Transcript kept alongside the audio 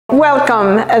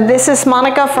Welcome. This is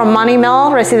Monica from Moni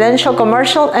Mel Residential,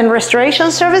 Commercial, and Restoration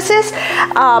Services.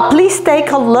 Please take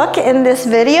a look in this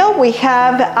video. We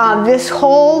have this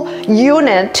whole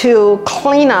unit to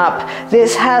clean up.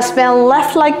 This has been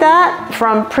left like that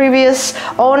from previous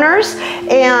owners,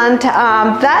 and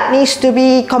that needs to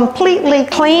be completely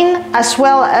clean, as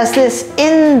well as this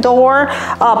indoor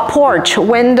porch,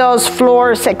 windows,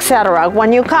 floors, etc.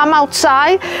 When you come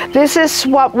outside, this is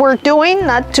what we're doing,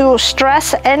 not to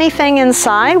stress anything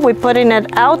inside. We're putting it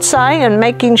outside and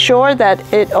making sure that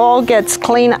it all gets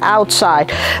clean outside.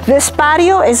 This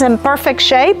patio is in perfect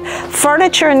shape.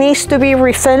 Furniture needs to be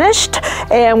refinished,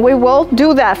 and we will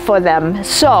do that for them.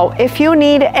 So if you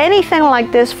need anything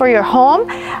like this for your home,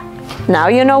 now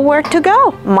you know where to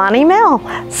go. Moni Mel.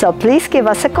 So please give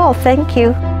us a call. Thank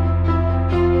you.